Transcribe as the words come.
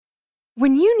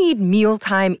When you need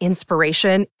mealtime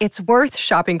inspiration, it's worth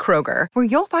shopping Kroger, where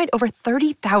you'll find over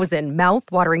 30,000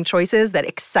 mouth-watering choices that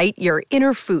excite your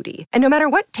inner foodie. And no matter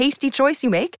what tasty choice you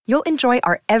make, you'll enjoy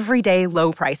our everyday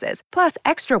low prices, plus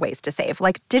extra ways to save,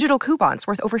 like digital coupons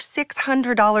worth over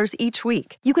 $600 each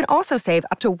week. You can also save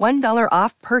up to $1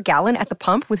 off per gallon at the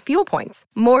pump with fuel points.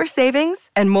 More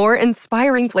savings and more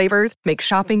inspiring flavors make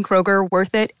shopping Kroger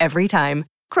worth it every time.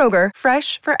 Kroger,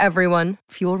 fresh for everyone.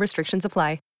 Fuel restrictions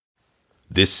apply.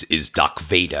 This is Darth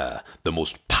Vader, the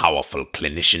most powerful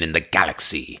clinician in the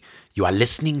galaxy. You are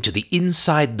listening to the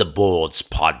Inside the Boards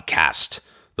podcast.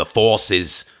 The Force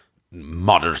is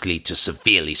moderately to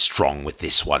severely strong with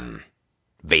this one.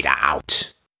 Vader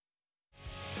out.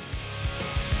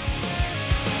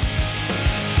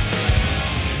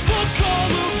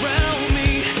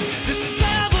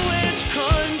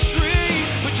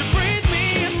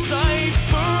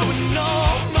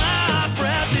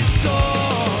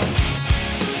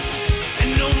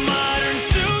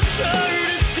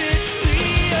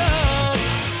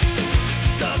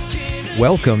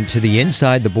 Welcome to the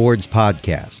Inside the Boards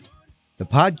podcast, the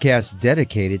podcast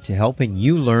dedicated to helping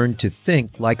you learn to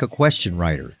think like a question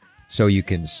writer so you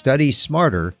can study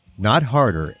smarter, not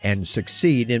harder, and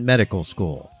succeed in medical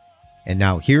school. And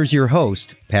now here's your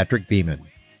host, Patrick Beeman.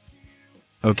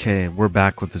 Okay, we're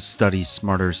back with the Study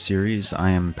Smarter series.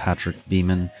 I am Patrick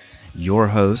Beeman, your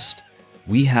host.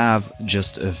 We have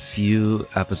just a few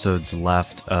episodes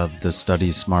left of the Study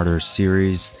Smarter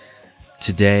series.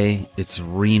 Today, it's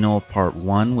Renal Part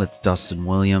 1 with Dustin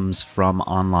Williams from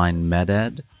Online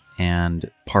MedEd, and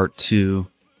Part 2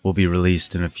 will be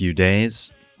released in a few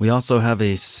days. We also have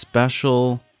a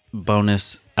special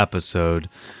bonus episode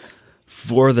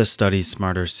for the Study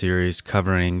Smarter series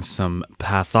covering some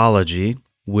pathology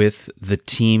with the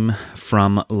team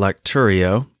from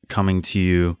Lecturio coming to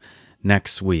you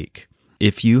next week.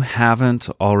 If you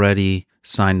haven't already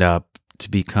signed up to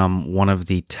become one of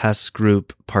the test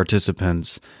group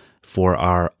participants for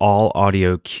our all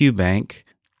audio Q Bank,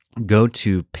 go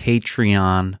to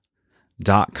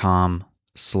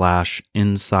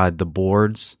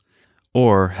patreon.com/insidetheboards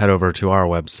or head over to our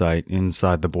website,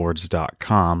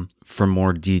 insidetheboards.com, for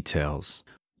more details.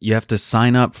 You have to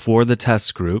sign up for the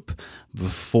test group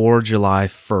before July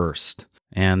 1st,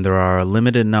 and there are a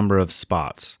limited number of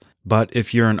spots. But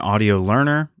if you're an audio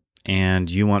learner and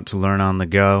you want to learn on the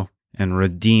go, and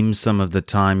redeem some of the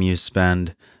time you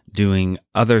spend doing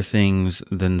other things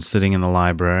than sitting in the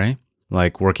library,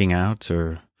 like working out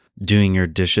or doing your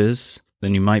dishes,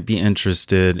 then you might be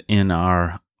interested in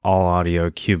our all-audio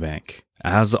Q Bank.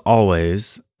 As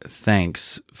always,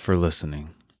 thanks for listening.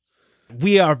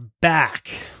 We are back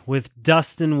with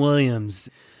Dustin Williams,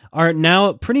 our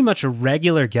now pretty much a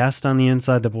regular guest on the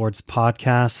Inside the Boards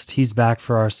podcast. He's back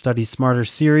for our Study Smarter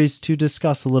series to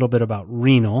discuss a little bit about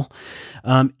renal.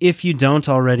 If you don't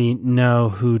already know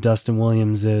who Dustin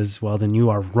Williams is, well, then you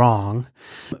are wrong.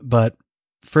 But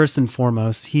first and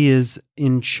foremost, he is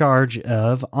in charge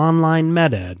of Online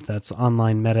MedEd. That's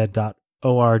onlinemedeD.org,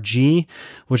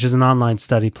 which is an online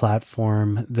study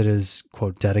platform that is,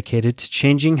 quote, dedicated to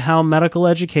changing how medical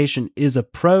education is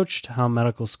approached, how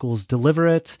medical schools deliver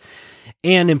it,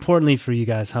 and importantly for you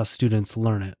guys, how students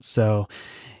learn it. So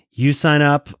you sign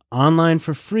up online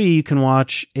for free. You can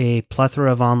watch a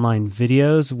plethora of online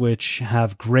videos, which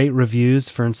have great reviews,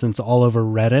 for instance, all over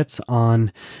Reddit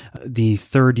on the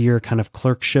third year kind of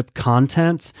clerkship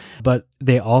content. But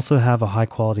they also have a high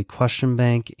quality question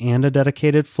bank and a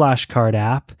dedicated flashcard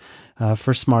app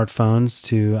for smartphones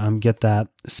to get that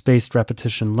spaced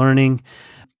repetition learning.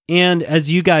 And as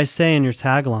you guys say in your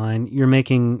tagline, you're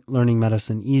making learning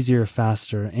medicine easier,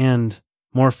 faster, and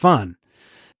more fun.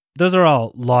 Those are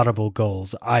all laudable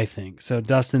goals, I think. So,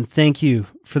 Dustin, thank you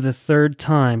for the third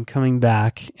time coming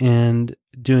back and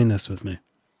doing this with me.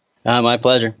 My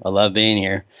pleasure. I love being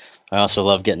here. I also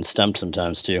love getting stumped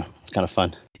sometimes, too. It's kind of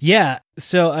fun. Yeah.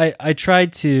 So I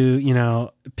tried to,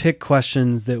 pick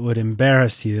questions that would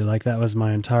embarrass you. Like that was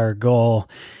my entire goal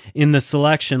in the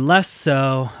selection. Less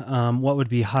so, what would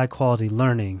be high quality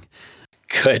learning.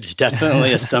 Good.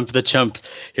 Definitely a stump the chump.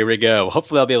 Here we go.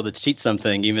 Hopefully I'll be able to cheat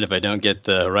something even if I don't get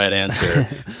the right answer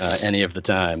any of the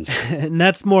times. And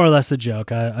that's more or less a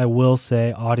joke. I will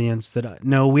say, audience, that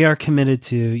no, we are committed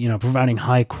to, providing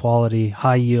high quality,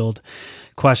 high yield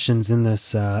questions in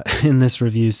this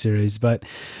review series. But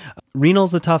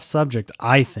renal's a tough subject,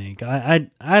 I think. I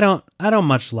don't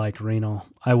much like renal,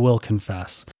 I will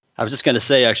confess. I was just going to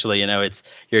say, actually,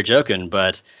 you're joking,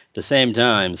 but at the same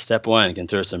time, step one can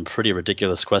throw some pretty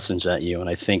ridiculous questions at you. And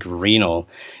I think renal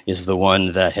is the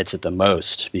one that hits it the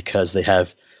most because they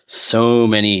have so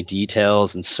many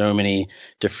details and so many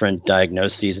different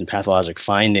diagnoses and pathologic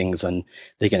findings, and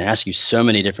they can ask you so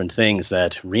many different things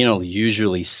that renal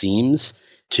usually seems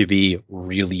to be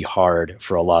really hard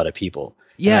for a lot of people.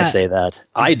 Yeah, and I say that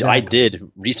exactly. I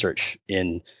did research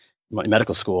in my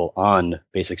medical school on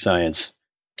basic science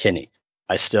kidney.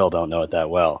 I still don't know it that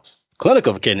well.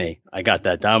 Clinical kidney, I got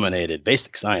that dominated.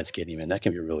 Basic science kidney, man, that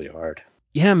can be really hard.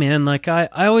 Yeah, man. Like I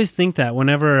always think that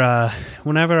whenever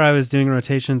I was doing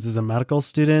rotations as a medical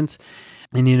student,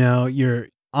 and you're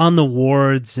on the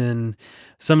wards and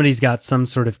somebody's got some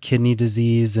sort of kidney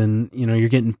disease, and you're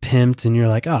getting pimped, and you're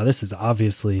like, oh, this is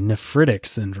obviously nephritic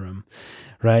syndrome,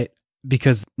 right?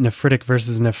 Because nephritic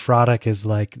versus nephrotic is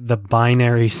like the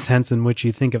binary sense in which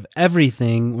you think of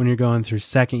everything when you're going through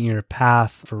second year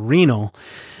path for renal.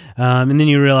 And then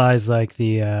you realize like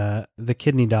the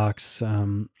kidney docs,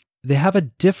 they have a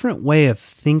different way of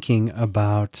thinking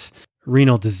about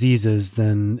renal diseases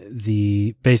than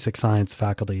the basic science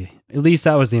faculty. At least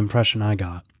that was the impression I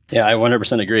got. Yeah, I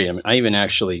 100% agree. I mean, I even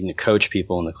actually coach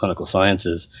people in the clinical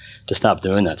sciences to stop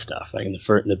doing that stuff. Like in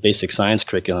the basic science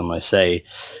curriculum, I say,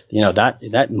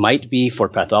 that might be for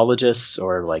pathologists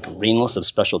or like renal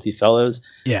subspecialty fellows.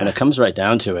 Yeah. When it comes right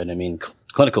down to it, I mean,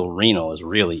 clinical renal is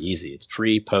really easy. It's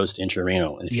pre, post,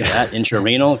 intrarenal. And if you're at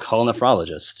intrarenal, call a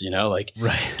nephrologist,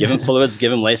 Right. Give them fluids,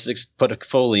 give them Lasix, put a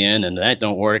Foley in, and that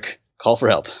don't work. Call for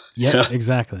help. Yeah,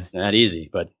 exactly. That easy,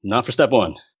 but not for step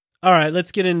one. All right,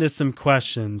 let's get into some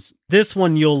questions. This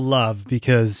one you'll love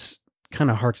because kind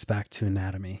of harks back to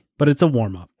anatomy, but it's a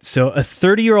warm-up. So a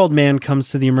 30-year-old man comes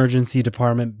to the emergency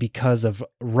department because of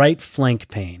right flank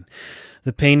pain.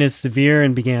 The pain is severe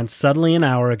and began suddenly an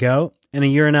hour ago, and a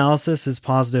urinalysis is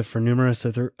positive for numerous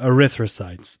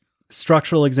erythrocytes.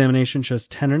 Structural examination shows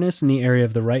tenderness in the area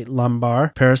of the right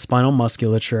lumbar paraspinal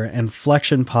musculature, and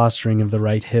flexion posturing of the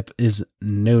right hip is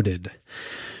noted.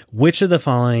 Which of the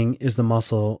following is the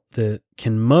muscle that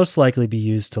can most likely be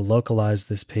used to localize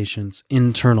this patient's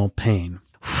internal pain?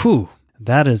 Whew,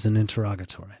 that is an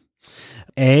interrogatory.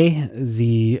 A,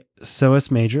 the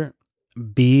psoas major.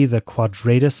 B, the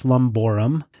quadratus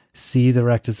lumborum. C, the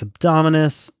rectus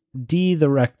abdominis. D, the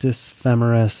rectus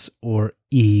femoris. Or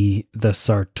E, the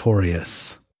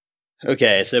sartorius.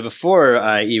 Okay, so before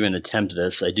I even attempt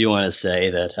this, I do want to say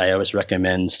that I always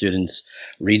recommend students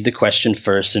read the question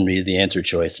first and read the answer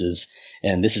choices.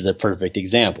 And this is a perfect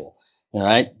example. All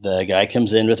right, the guy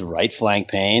comes in with right flank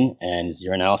pain, and his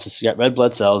urinalysis has got red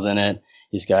blood cells in it.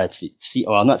 He's got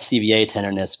not CVA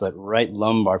tenderness, but right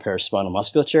lumbar paraspinal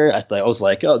musculature. I was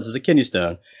like, oh, this is a kidney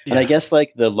stone. Yeah. And I guess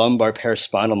like the lumbar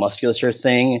paraspinal musculature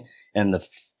thing and the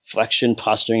flexion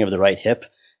posturing of the right hip,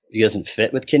 it doesn't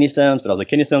fit with kidney stones, but I was like,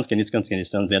 kidney stones. The answer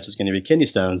is going to be kidney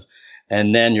stones.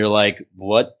 And then you're like,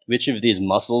 which of these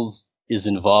muscles is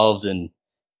involved in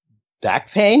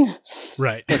back pain?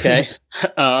 Right. Okay.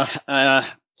 I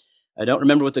don't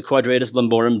remember what the quadratus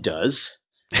lumborum does.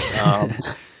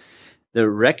 The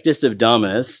rectus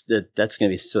abdominis, that's going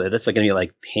to be silly. That's like going to be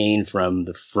like pain from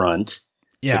the front.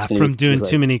 Yeah, from doing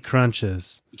too many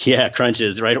crunches. Yeah,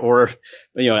 crunches, right? Or,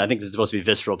 I think this is supposed to be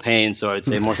visceral pain, so I would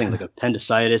say more things like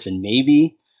appendicitis and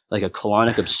maybe like a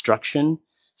colonic obstruction.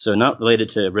 So not related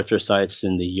to erythrocytes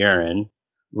in the urine.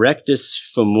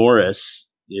 Rectus femoris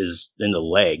is in the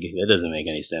leg. That doesn't make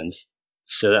any sense.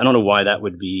 So I don't know why that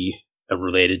would be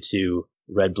related to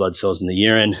red blood cells in the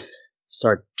urine.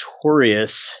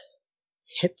 Sartorius,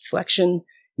 hip flexion.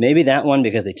 Maybe that one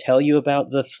because they tell you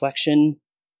about the flexion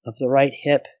of the right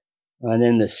hip. And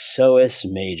then the psoas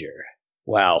major.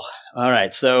 Wow. All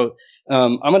right. So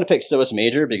I'm going to pick psoas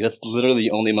major because that's literally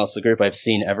the only muscle group I've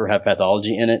seen ever have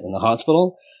pathology in it in the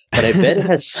hospital. But I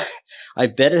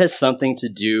bet it has something to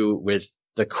do with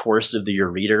the course of the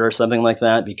ureter or something like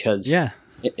that. Because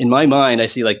in my mind, I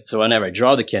see so whenever I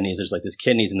draw the kidneys, there's like these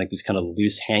kidneys and like these kind of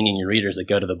loose hanging ureters that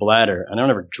go to the bladder. And I don't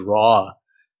ever draw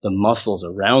the muscles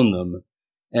around them.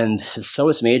 And the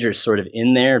psoas major is sort of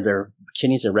in there. Their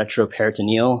kidneys are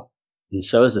retroperitoneal, and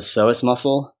so is the psoas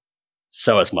muscle.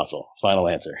 Psoas muscle. Final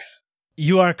answer.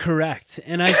 You are correct,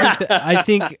 and I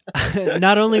think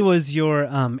not only was your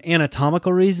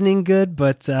anatomical reasoning good,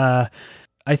 but I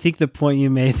think the point you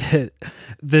made that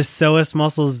the psoas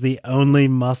muscle is the only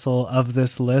muscle of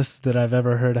this list that I've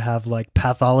ever heard have like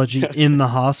pathology in the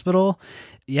hospital.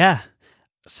 Yeah.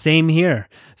 Same here.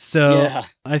 So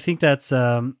I think that's,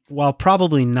 while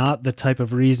probably not the type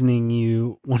of reasoning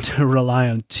you want to rely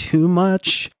on too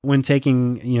much when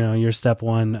taking, your step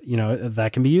one, that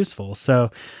can be useful.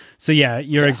 So yeah,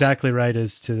 you're exactly right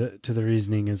as to the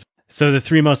reasoning is. So the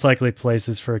three most likely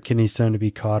places for a kidney stone to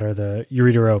be caught are the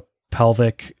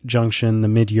pelvic junction, the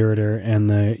mid-ureter, and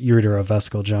the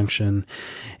ureterovesical junction.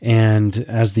 And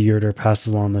as the ureter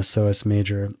passes along the psoas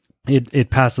major, it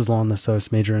passes along the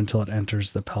psoas major until it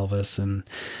enters the pelvis. And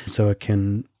so it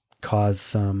can cause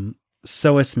some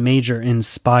psoas major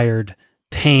inspired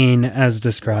pain as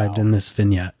described in this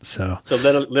vignette. So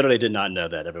literally did not know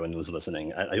that, everyone who's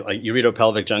listening.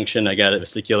 Uretopelvic junction, I got it.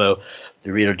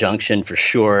 Vestibulo-ureter junction for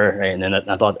sure. Right? And then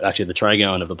I thought actually the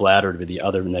trigone of the bladder would be the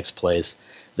other next place.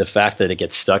 The fact that it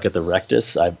gets stuck at the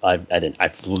rectus, I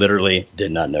literally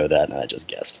did not know that, and I just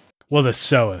guessed. Well, the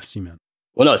psoas, you meant.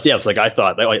 Well, no, it's like I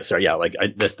thought.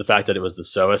 The fact that it was the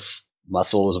psoas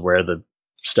muscle is where the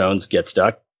stones get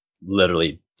stuck.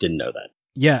 Literally didn't know that.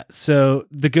 Yeah. So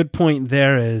the good point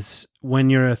there is when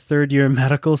you're a third-year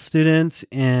medical student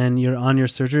and you're on your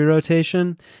surgery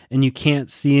rotation and you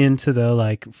can't see into the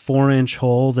 4-inch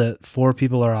hole that 4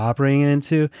 people are operating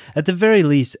into, at the very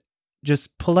least,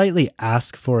 just politely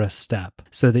ask for a step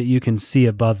so that you can see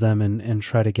above them and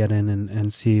try to get in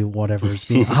and see whatever's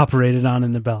being operated on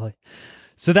in the belly.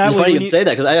 So that it's funny you say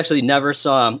that, because I actually never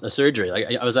saw a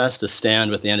surgery. I was asked to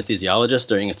stand with the anesthesiologist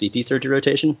during a CT surgery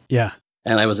rotation. Yeah.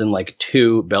 And I was in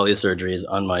 2 belly surgeries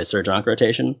on my surgeon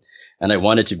rotation. And I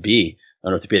wanted to be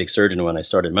an orthopedic surgeon when I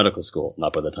started medical school,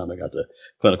 not by the time I got to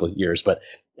clinical years. But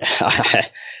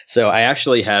so I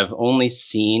actually have only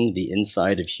seen the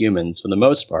inside of humans for the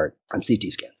most part on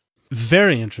CT scans.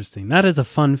 Very interesting. That is a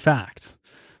fun fact.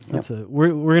 Yep.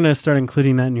 We're going to start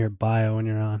including that in your bio when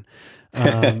you're on.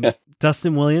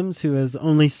 Dustin Williams, who has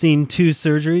only seen 2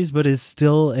 surgeries, but is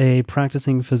still a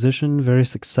practicing physician, very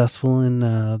successful in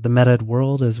the med ed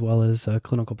world as well as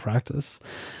clinical practice.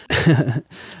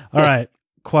 All right.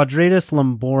 Quadratus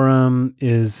lumborum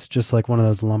is just like one of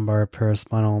those lumbar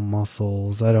paraspinal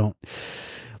muscles.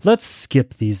 Let's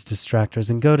skip these distractors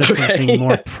and go to something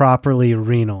more properly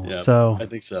renal. Yeah, so I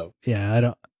think so. Yeah, I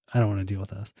don't want to deal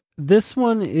with this. This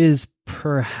one is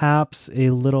perhaps a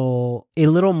little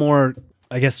more,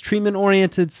 I guess, treatment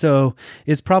oriented. So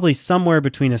it's probably somewhere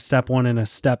between a step 1 and a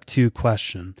step 2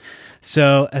 question.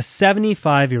 So a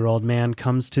 75-year-old man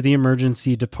comes to the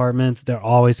emergency department. They're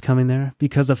always coming there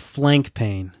because of flank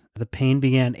pain. The pain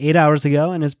began 8 hours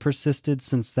ago and has persisted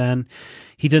since then.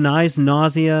 He denies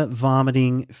nausea,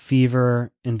 vomiting,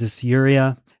 fever, and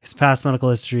dysuria. His past medical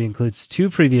history includes 2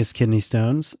 previous kidney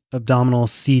stones, abdominal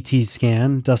CT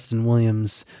scan, Dustin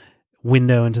Williams'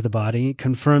 window into the body,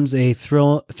 confirms a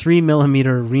 3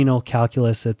 millimeter renal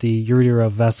calculus at the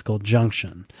ureterovesical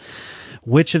junction.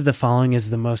 Which of the following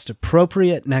is the most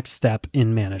appropriate next step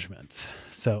in management?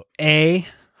 So A,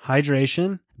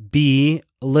 hydration, B,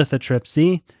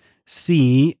 lithotripsy,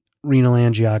 C, renal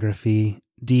angiography,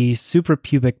 D,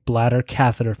 suprapubic bladder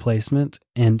catheter placement,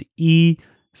 and E,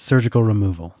 surgical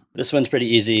removal. This one's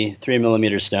pretty easy. 3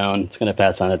 millimeter stone. It's going to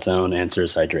pass on its own. Answer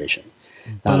is hydration.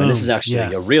 And this is actually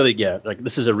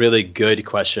this is a really good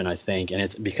question, I think. And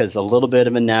it's because a little bit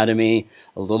of anatomy,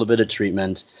 a little bit of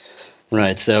treatment.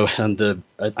 Right. So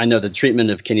I know the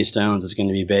treatment of kidney stones is going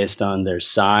to be based on their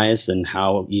size and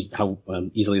how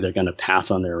easily they're going to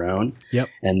pass on their own. Yep.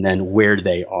 And then where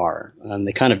they are.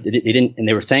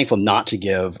 They were thankful not to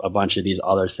give a bunch of these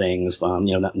other things.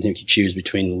 Not you could choose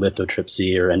between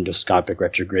lithotripsy or endoscopic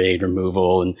retrograde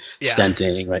removal and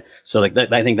stenting. Right. So I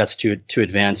think that's too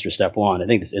advanced for step 1. I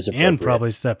think this is appropriate. And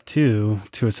probably step 2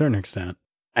 to a certain extent.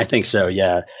 I think so,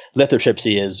 yeah.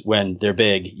 Lithotripsy is when they're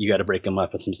big, you got to break them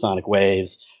up with some sonic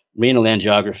waves. Renal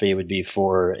angiography would be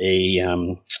for a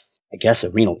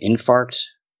renal infarct,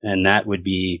 and that would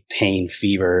be pain,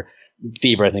 fever.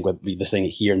 Fever, I think, would be the thing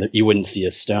here, and you wouldn't see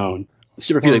a stone. The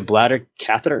suprapubic bladder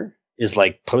catheter is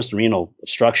like post-renal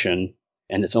obstruction,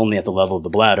 and it's only at the level of the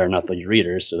bladder, not the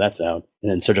ureters, so that's out.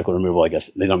 And then surgical removal, I guess,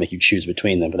 they don't make you choose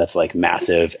between them, but that's like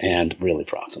massive and really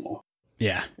proximal.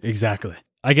 Yeah, exactly.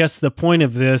 I guess the point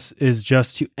of this is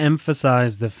just to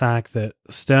emphasize the fact that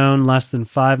stone less than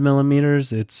 5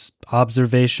 millimeters, it's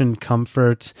observation,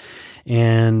 comfort,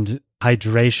 and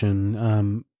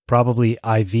hydration, probably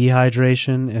IV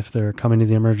hydration if they're coming to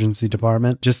the emergency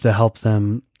department, just to help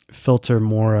them filter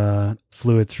more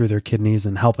fluid through their kidneys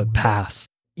and help it pass.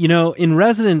 In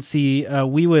residency,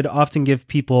 we would often give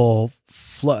people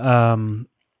Flomax,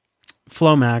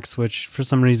 which for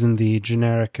some reason the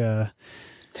generic...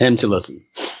 Tamsulosin.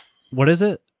 What is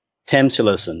it?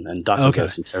 Tamsulosin and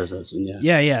doxazosin, terazosin,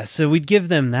 Yeah. So we'd give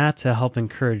them that to help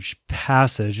encourage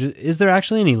passage. Is there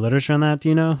actually any literature on that? Do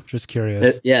you know? Just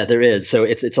curious. There is. So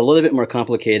it's a little bit more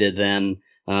complicated than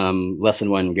less than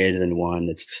 1, greater than 1.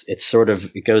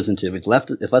 It goes into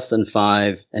if less than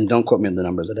 5, and don't quote me on the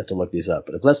numbers. I'd have to look these up.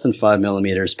 But if less than 5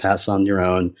 millimeters, pass on your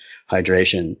own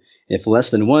hydration. If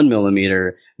less than 1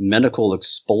 millimeter, medical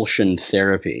expulsion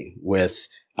therapy with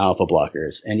alpha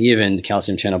blockers and even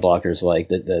calcium channel blockers like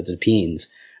the PENS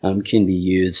can be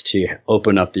used to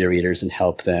open up the ureters and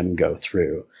help them go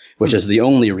through, which is the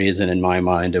only reason in my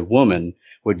mind a woman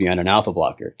would be on an alpha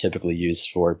blocker, typically used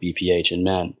for BPH in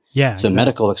men. Yeah. So exactly.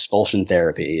 medical expulsion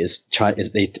therapy is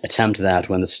they attempt that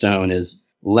when the stone is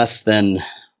less than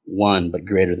 1 but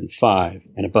greater than 5,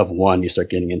 and above 1 you start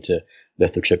getting into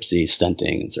lithotripsy,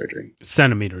 stenting, and surgery.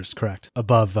 Centimeters, correct.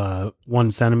 Above 1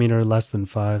 centimeter, less than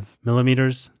 5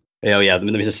 millimeters. Oh yeah, let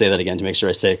me just say that again to make sure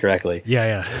I say it correctly.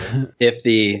 Yeah. If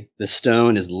the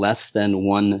stone is less than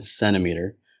 1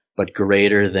 centimeter but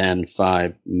greater than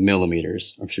 5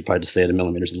 millimeters, I should probably just say it in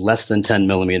millimeters, less than 10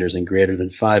 millimeters and greater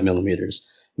than 5 millimeters,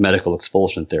 medical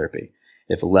expulsion therapy.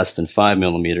 If less than 5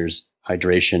 millimeters,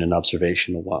 hydration and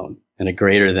observation alone. And a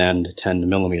greater than 10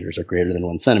 millimeters or greater than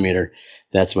 1 centimeter,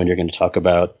 that's when you're going to talk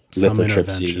about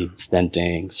lithotripsy,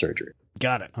 stenting, surgery.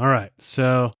 Got it. All right.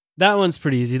 So that one's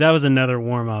pretty easy. That was another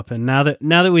warm-up. And now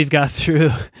that we've got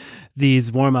through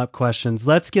these warm-up questions,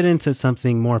 let's get into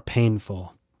something more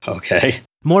painful. Okay.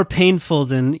 More painful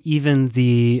than even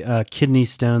the kidney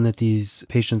stone that these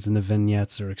patients in the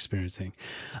vignettes are experiencing.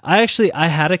 I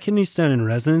had a kidney stone in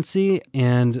residency,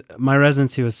 and my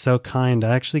residency was so kind.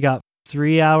 I actually got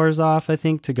 3 hours off, I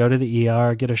think, to go to the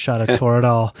ER, get a shot of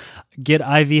Toradol, get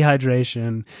IV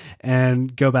hydration,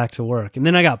 and go back to work. And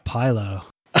then I got pyelo.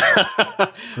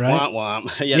 Right? Womp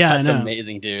womp. Yeah, that's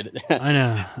amazing, dude.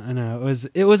 I know.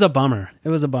 It was a bummer. It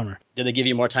was a bummer. Did they give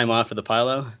you more time off for the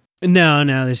pyelo? No,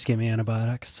 they just gave me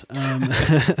antibiotics.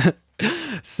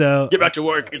 So get back to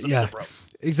work. Yeah,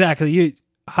 exactly.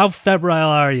 How febrile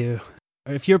are you?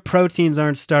 If your proteins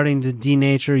aren't starting to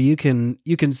denature,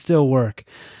 you can still work.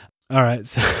 All right,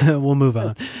 so we'll move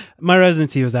on. My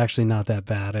residency was actually not that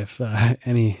bad. If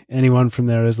anyone from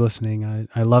there is listening,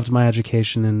 I loved my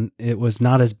education, and it was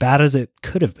not as bad as it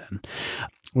could have been.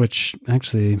 Which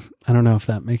actually, I don't know if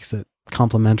that makes it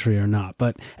complimentary or not.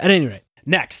 But at any rate.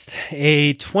 Next,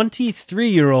 a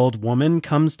 23-year-old woman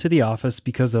comes to the office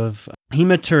because of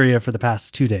hematuria for the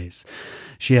past 2 days.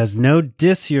 She has no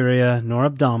dysuria nor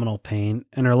abdominal pain,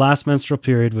 and her last menstrual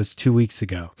period was 2 weeks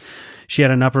ago. She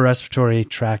had an upper respiratory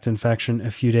tract infection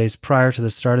a few days prior to the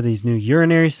start of these new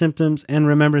urinary symptoms and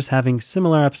remembers having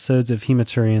similar episodes of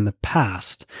hematuria in the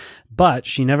past, but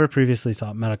she never previously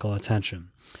sought medical attention.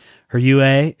 Her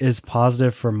UA is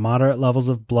positive for moderate levels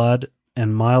of blood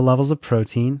and mild levels of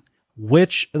protein.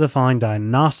 Which of the following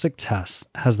diagnostic tests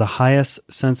has the highest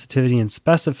sensitivity and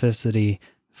specificity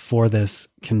for this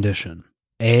condition?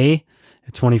 A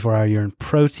 24-hour urine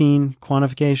protein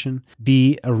quantification,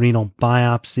 B, a renal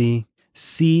biopsy,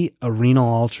 C, a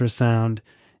renal ultrasound,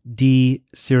 D,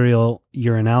 serial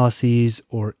urinalyses,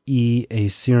 or E, a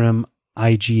serum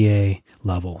IgA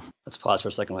level. Let's pause for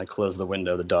a second while I close the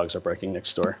window. The dogs are barking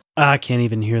next door. I can't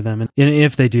even hear them. And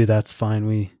if they do, that's fine.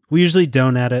 We usually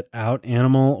don't edit out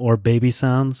animal or baby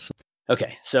sounds.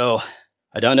 Okay, so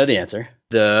I don't know the answer.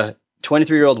 The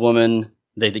 23-year-old woman,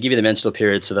 they give you the menstrual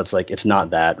period, so that's like, it's not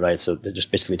that, right? So they're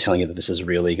just basically telling you that this is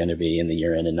really going to be in the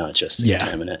urine and not just a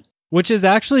contaminant. Which is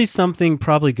actually something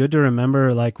probably good to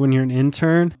remember. Like when you're an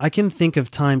intern, I can think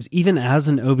of times, even as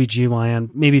an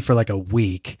OBGYN, maybe for like a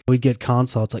week, we'd get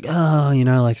consults like, oh,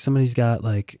 like somebody's got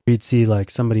you'd see like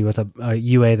somebody with a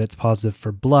UA that's positive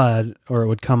for blood, or it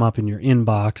would come up in your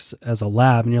inbox as a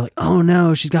lab and you're like, oh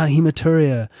no, she's got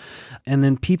hematuria. And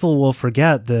then people will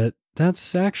forget that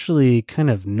that's actually kind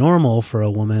of normal for a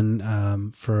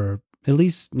woman for at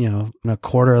least, a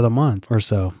quarter of the month or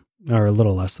so. Or a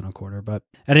little less than a quarter, but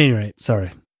at any rate, sorry.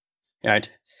 All right.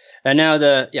 And now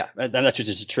that's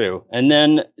just true. And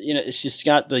then, she's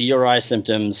got the URI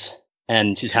symptoms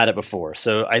and she's had it before.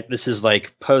 So this is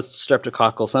like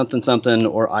post-streptococcal something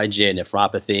or IgA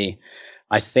nephropathy.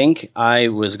 I think I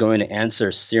was going to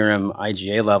answer serum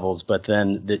IgA levels, but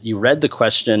then you read the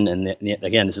question, and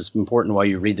again, this is important while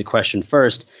you read the question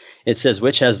first. It says,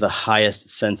 which has the highest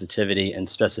sensitivity and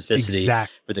specificity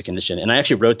for the condition? And I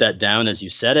actually wrote that down as you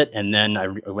said it, and then I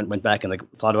went back and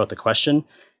thought about the question.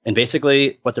 And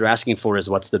basically, what they're asking for is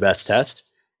what's the best test,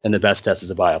 and the best test is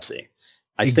a biopsy.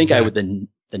 I think the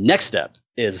next step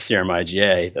is a serum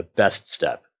IgA. The best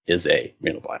step is a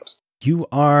renal biopsy. You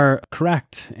are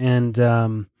correct. And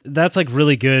that's like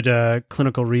really good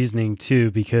clinical reasoning too,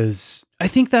 because I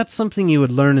think that's something you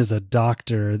would learn as a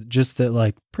doctor, just that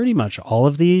like pretty much all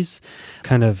of these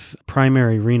kind of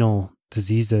primary renal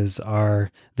diseases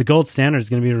are, the gold standard is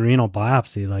going to be a renal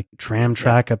biopsy, like tram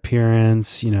track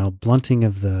appearance, blunting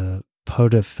of the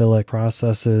podophilic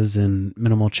processes and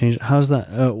minimal change. How's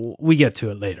that? We get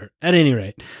to it later. At any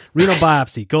rate, renal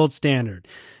biopsy, gold standard.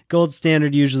 Gold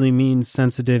standard usually means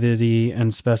sensitivity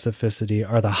and specificity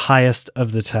are the highest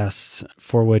of the tests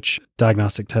for which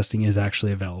diagnostic testing is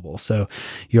actually available. So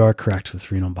you are correct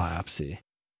with renal biopsy.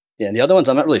 Yeah, and the other ones,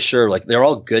 I'm not really sure. Like, they're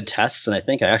all good tests, and I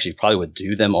think I actually probably would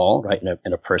do them all, right?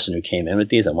 In a person who came in with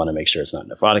these, I want to make sure it's not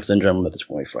nephrotic syndrome with its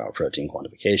 24-hour protein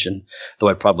quantification, though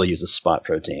I'd probably use a spot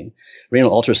protein.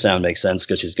 Renal ultrasound makes sense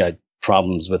because she's got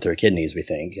problems with her kidneys, we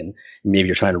think, and maybe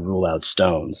you're trying to rule out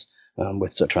stones trying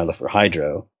to look for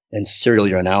hydro. And serial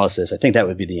urinalysis, I think that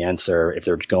would be the answer if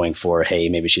they're going for, hey,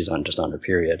 maybe she's just on her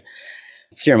period.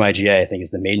 Serum IgA, I think,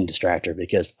 is the main distractor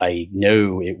because I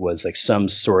know it was like some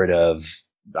sort of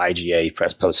IgA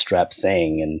post-strep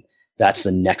thing, and that's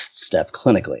the next step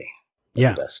clinically.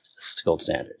 Yeah. The best gold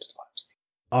standard is biopsy.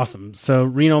 Awesome. So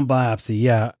renal biopsy,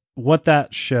 yeah. What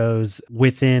that shows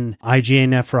within IgA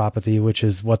nephropathy, which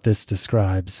is what this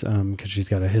describes, because she's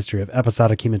got a history of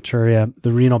episodic hematuria,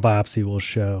 the renal biopsy will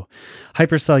show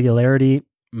hypercellularity,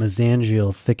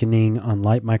 mesangial thickening on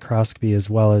light microscopy, as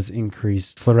well as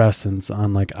increased fluorescence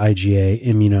on like IgA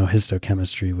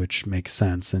immunohistochemistry, which makes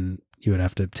sense. And you would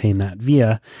have to obtain that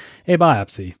via a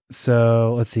biopsy.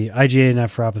 So let's see, IgA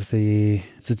nephropathy,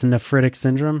 it's a nephritic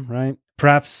syndrome, right?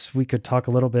 Perhaps we could talk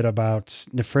a little bit about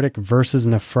nephritic versus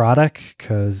nephrotic,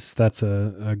 because that's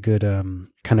a good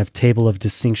kind of table of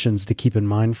distinctions to keep in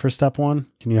mind for step one.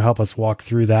 Can you help us walk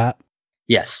through that?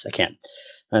 Yes, I can.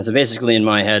 So basically in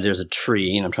my head, there's a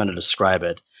tree, and I'm trying to describe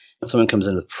it. Someone comes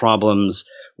in with problems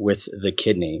with the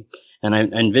kidney. And I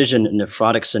envision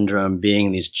nephrotic syndrome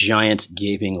being these giant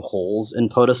gaping holes in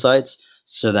podocytes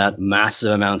so that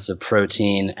massive amounts of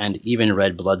protein and even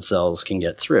red blood cells can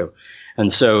get through.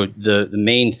 And so the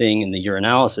main thing in the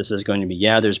urinalysis is going to be,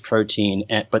 yeah, there's protein,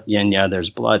 but there's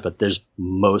blood, but there's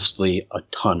mostly a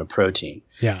ton of protein.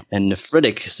 Yeah. And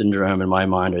nephritic syndrome, in my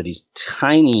mind, are these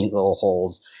tiny little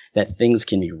holes that things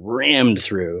can be rammed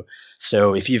through.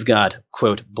 So if you've got,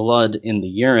 quote, blood in the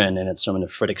urine and it's from a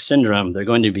nephritic syndrome, they're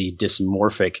going to be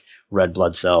dysmorphic red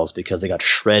blood cells because they got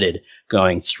shredded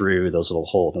going through those little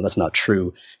holes. And that's not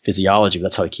true physiology, but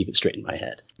that's how I keep it straight in my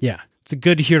head. Yeah. It's a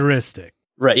good heuristic.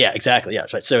 Right. Yeah, exactly. Yeah.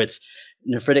 Right. So it's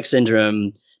nephritic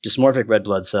syndrome, dysmorphic red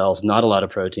blood cells, not a lot of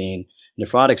protein.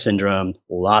 Nephrotic syndrome,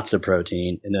 lots of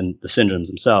protein. And then the syndromes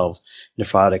themselves.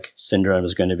 Nephrotic syndrome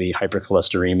is going to be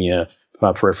hypercholesteremia,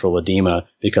 peripheral edema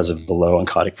because of the low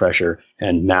oncotic pressure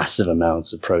and massive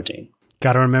amounts of protein.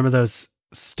 Got to remember those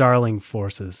Starling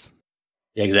forces.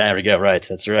 Yeah, there we go. Right.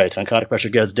 That's right. Oncotic pressure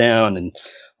goes down and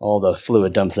all the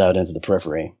fluid dumps out into the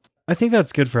periphery. I think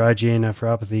that's good for IgA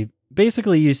nephropathy.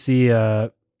 Basically, you see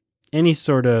any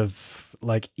sort of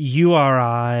like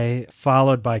URI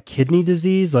followed by kidney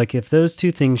disease. Like if those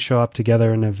two things show up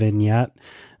together in a vignette,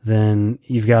 then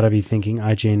you've got to be thinking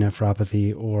IgA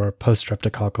nephropathy or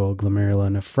post-streptococcal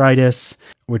glomerulonephritis,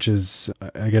 which is,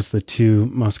 I guess, the two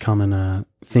most common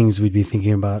things we'd be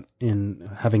thinking about in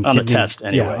having on a test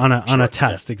anyway. Yeah, on a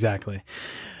test, yeah. Exactly.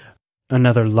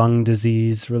 Another lung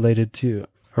disease related to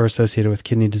or associated with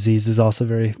kidney disease is also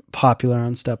very popular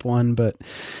on step one, but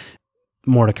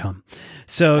more to come.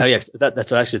 So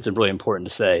that's actually, it's really important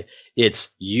to say. It's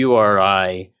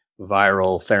URI,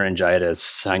 viral pharyngitis,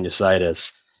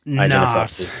 sinusitis,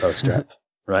 identified post-strep,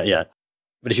 right? Yeah.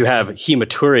 But if you have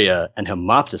hematuria and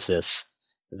hemoptysis,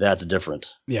 that's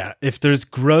different. Yeah. If there's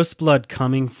gross blood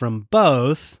coming from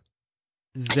both,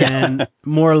 then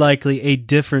more likely a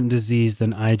different disease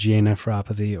than IgA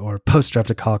nephropathy or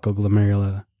post-streptococcal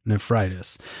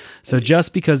glomerulonephritis. So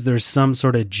just because there's some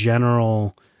sort of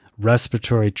general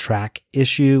respiratory tract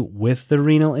issue with the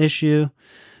renal issue,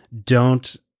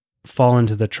 don't fall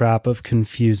into the trap of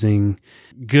confusing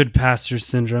Goodpaster's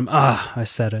syndrome, I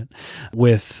said it,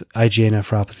 with IgA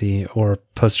nephropathy or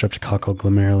post-streptococcal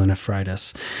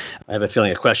glomerulonephritis. I have a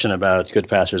feeling a question about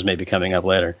Goodpaster's may be coming up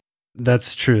later.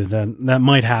 That's true. That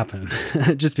might happen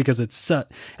just because it's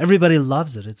everybody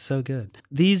loves it. It's so good.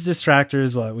 These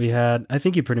distractors, what we had, I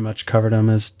think you pretty much covered them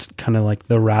as kind of like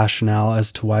the rationale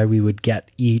as to why we would get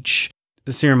each.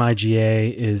 The serum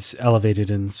IgA is elevated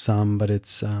in some, but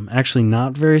it's actually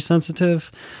not very sensitive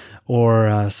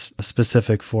or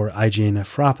specific for IgA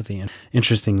nephropathy.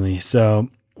 Interestingly, so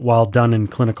while done in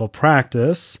clinical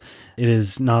practice, it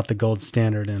is not the gold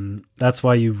standard. And that's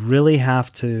why you really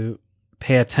have to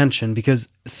pay attention, because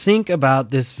think about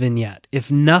this vignette.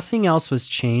 If nothing else was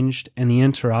changed and the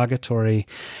interrogatory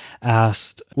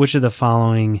asked which of the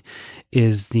following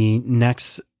is the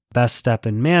next best step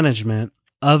in management,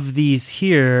 of these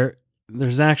here,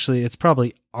 it's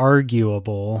probably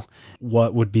arguable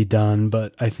what would be done,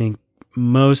 but I think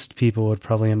most people would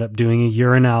probably end up doing a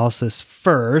urinalysis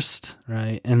first,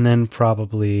 right? And then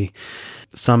probably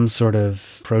some sort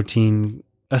of protein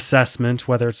assessment,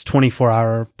 whether it's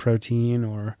 24-hour protein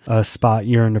or a spot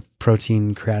urine to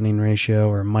protein creatinine ratio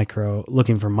or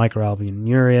looking for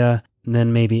microalbuminuria, and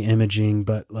then maybe imaging,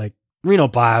 but like renal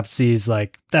biopsies,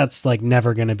 like that's like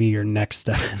never going to be your next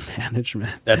step in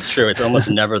management. That's true. It's almost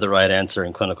never the right answer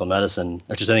in clinical medicine,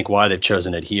 which is I think why they've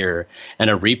chosen it here. And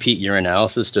a repeat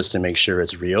urinalysis just to make sure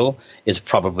it's real is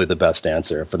probably the best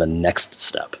answer for the next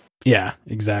step. Yeah,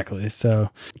 exactly.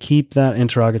 So keep that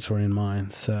interrogatory in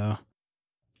mind. So,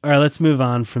 all right, let's move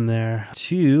on from there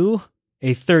to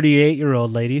a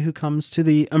 38-year-old lady who comes to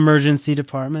the emergency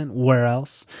department. Where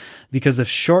else? Because of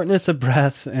shortness of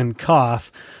breath and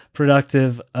cough,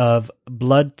 productive of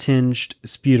blood-tinged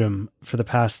sputum for the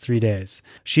past 3 days.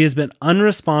 She has been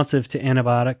unresponsive to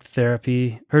antibiotic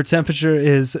therapy. Her temperature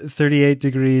is 38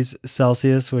 degrees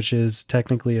Celsius, which is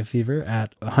technically a fever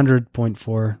at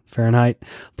 100.4 Fahrenheit.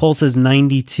 Pulse is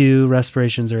 92,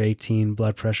 respirations are 18,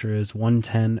 blood pressure is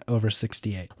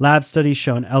 110/68. Lab studies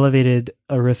show an elevated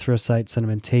erythrocyte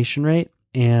sedimentation rate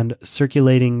and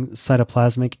circulating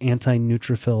cytoplasmic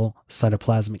anti-neutrophil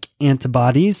cytoplasmic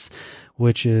antibodies,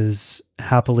 which is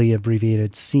happily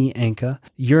abbreviated c-ANCA.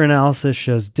 Urinalysis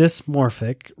shows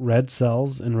dysmorphic red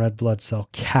cells and red blood cell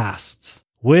casts.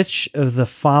 Which of the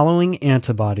following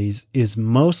antibodies is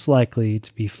most likely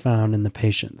to be found in the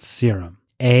patient's serum?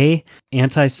 A,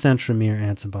 anti-centromere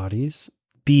antibodies.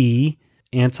 B,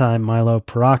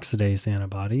 anti-myeloperoxidase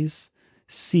antibodies.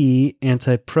 C,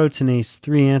 anti-proteinase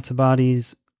 3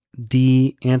 antibodies.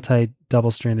 D,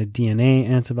 anti-double-stranded DNA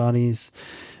antibodies.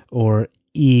 Or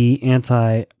E,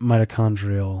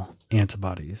 anti-mitochondrial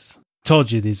antibodies.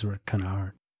 Told you these were kind of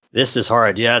hard. This is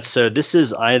hard. Yeah, so this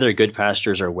is either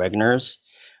Goodpasture's or Wegener's,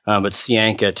 but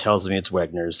c-ANCA tells me it's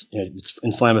Wegener's. It's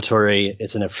inflammatory.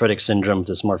 It's a nephritic syndrome with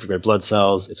dysmorphic red blood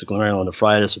cells. It's a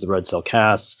glomerulonephritis with red cell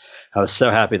casts. I was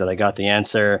so happy that I got the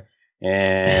answer.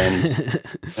 And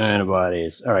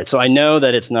antibodies. All right, so I know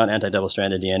that it's not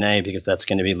anti-double-stranded DNA because that's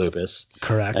going to be lupus.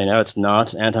 Correct. I know it's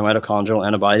not anti-mitochondrial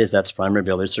antibodies. That's primary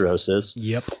biliary cirrhosis.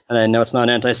 Yep. And I know it's not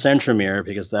anti-centromere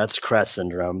because that's CREST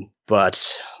syndrome.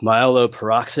 But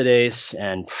myeloperoxidase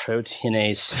and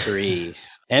proteinase 3.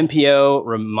 MPO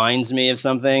reminds me of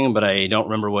something, but I don't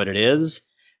remember what it is.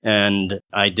 And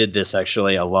I did this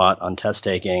actually a lot on test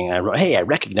taking. I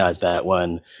recognize that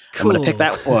one. Cool. I'm going to pick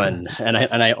that one. And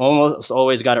I almost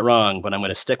always got it wrong, but I'm going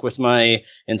to stick with my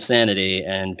insanity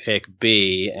and pick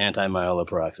B,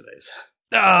 anti-myeloperoxidase.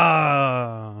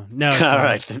 Oh, no. All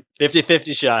right.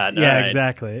 50-50 shot. Yeah, right.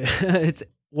 Exactly. It's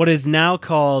what is now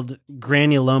called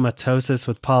granulomatosis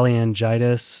with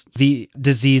polyangiitis. The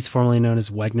disease formerly known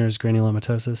as Wegener's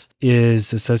granulomatosis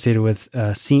is associated with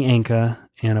c-ANCA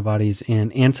antibodies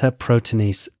and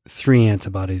antiproteinase 3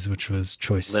 antibodies, which was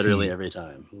choice Literally C. every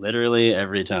time.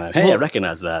 Hey, well, I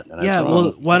recognize that. Yeah,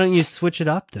 well, why don't you switch it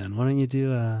up then? Why don't you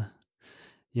do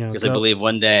because I believe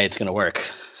one day it's going to work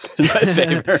in my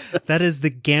favor. That is the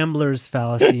gambler's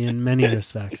fallacy in many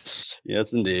respects.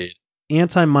 Yes, indeed.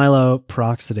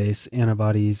 Anti-myeloperoxidase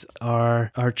antibodies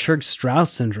are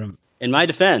Churg-Strauss syndrome. In my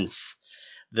defense,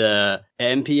 the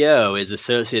MPO is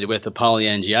associated with the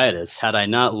polyangiitis. Had I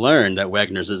not learned that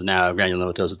Wegener's is now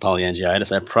granulomatosis with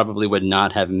polyangiitis, I probably would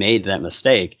not have made that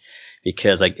mistake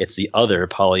because it's the other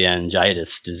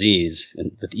polyangiitis disease.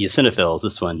 And with eosinophils,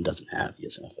 this one doesn't have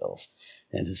eosinophils.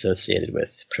 And it's associated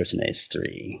with proteinase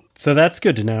 3. So that's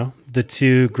good to know. The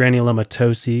two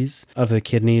granulomatoses of the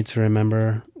kidney to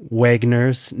remember.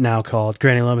 Wegener's, now called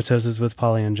granulomatosis with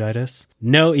polyangiitis.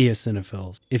 No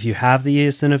eosinophils. If you have the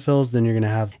eosinophils, then you're going to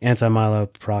have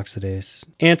anti-myeloperoxidase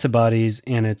antibodies,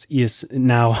 and it's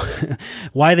now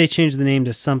why they changed the name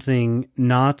to something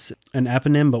not an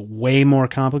eponym, but way more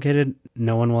complicated,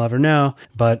 no one will ever know.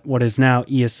 But what is now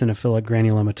eosinophilic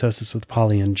granulomatosis with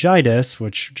polyangiitis,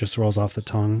 which just rolls off the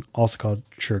tongue, also called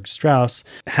Churg-Strauss,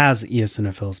 has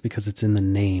eosinophils because it's in the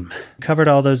name. Covered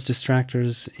all those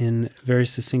distractors in very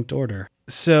succinct order.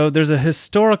 So there's a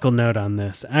historical note on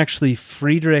this. Actually,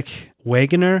 Friedrich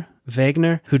Wegener,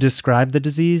 who described the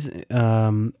disease in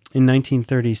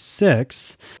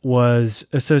 1936, was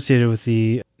associated with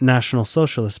the National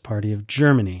Socialist Party of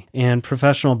Germany. And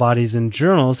professional bodies and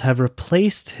journals have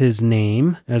replaced his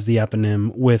name as the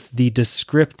eponym with the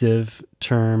descriptive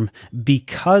term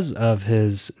because of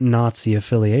his Nazi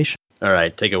affiliation. All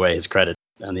right, take away his credit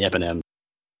on the eponym.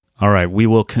 All right, we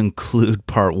will conclude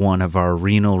part 1 of our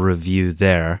renal review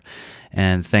there.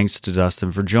 And thanks to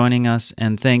Dustin for joining us,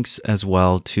 and thanks as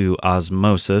well to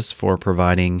Osmosis for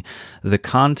providing the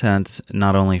content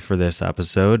not only for this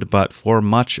episode, but for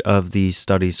much of the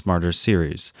Study Smarter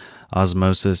series.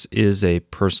 Osmosis is a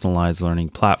personalized learning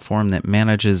platform that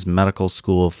manages medical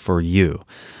school for you.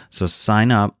 So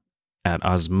sign up at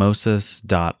osmosis.org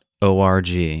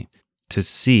to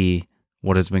see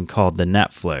what has been called the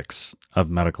Netflix of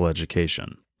medical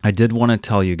education. I did want to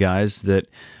tell you guys that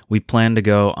we plan to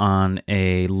go on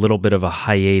a little bit of a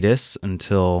hiatus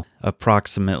until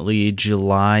approximately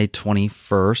July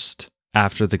 21st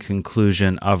after the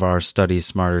conclusion of our Study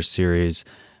Smarter series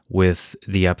with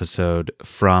the episode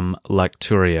From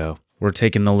Lecturio. We're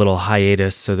taking the little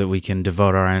hiatus so that we can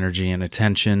devote our energy and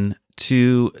attention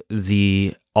to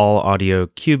the all-audio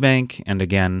QBank, and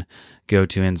again, go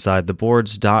to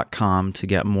InsideTheBoards.com to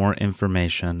get more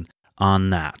information on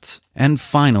that. And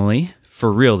finally,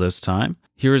 for real this time,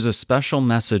 here is a special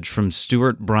message from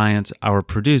Stuart Bryant, our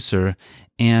producer,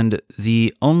 and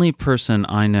the only person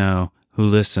I know who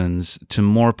listens to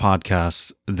more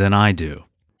podcasts than I do.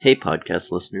 Hey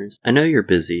podcast listeners, I know you're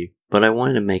busy, but I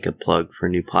wanted to make a plug for a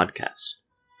new podcast,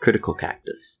 Critical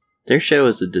Cactus. Their show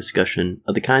is a discussion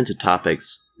of the kinds of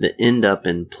topics that end up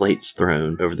in plates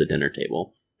thrown over the dinner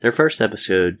table. Their first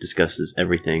episode discusses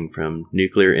everything from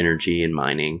nuclear energy and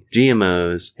mining,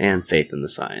 GMOs, and faith in the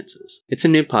sciences. It's a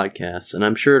new podcast, and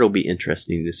I'm sure it'll be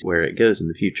interesting to see where it goes in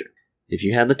the future. If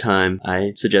you have the time,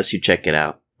 I suggest you check it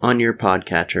out on your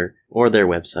podcatcher or their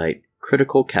website,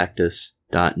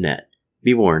 criticalcactus.net.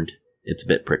 Be warned, it's a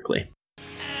bit prickly.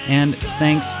 And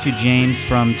thanks to James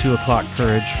from 2 O'Clock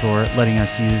Courage for letting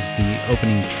us use the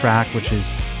opening track, which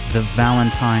is The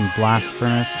Valentine Blast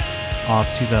Furnace off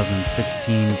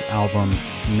 2016's album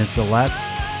Missalette.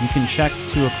 You can check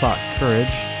 2 O'Clock Courage,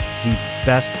 the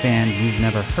best band you've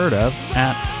never heard of,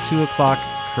 at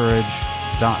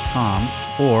 2o'clockcourage.com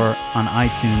or on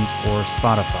iTunes or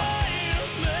Spotify.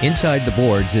 Inside the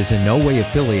Boards is in no way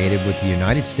affiliated with the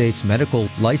United States Medical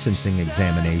Licensing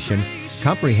Examination,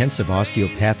 Comprehensive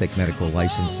Osteopathic Medical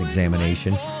License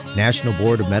Examination, National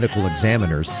Board of Medical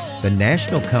Examiners, the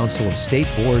National Council of State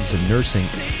Boards of Nursing,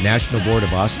 National Board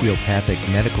of Osteopathic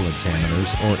Medical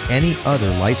Examiners, or any other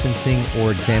licensing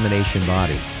or examination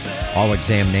body. All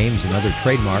exam names and other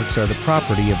trademarks are the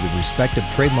property of the respective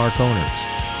trademark owners.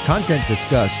 Content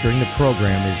discussed during the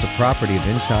program is the property of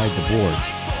Inside the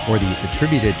Boards or the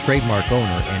attributed trademark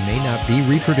owner and may not be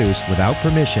reproduced without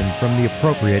permission from the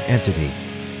appropriate entity.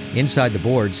 Inside the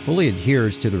Boards fully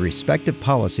adheres to the respective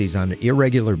policies on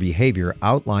irregular behavior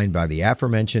outlined by the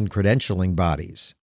aforementioned credentialing bodies.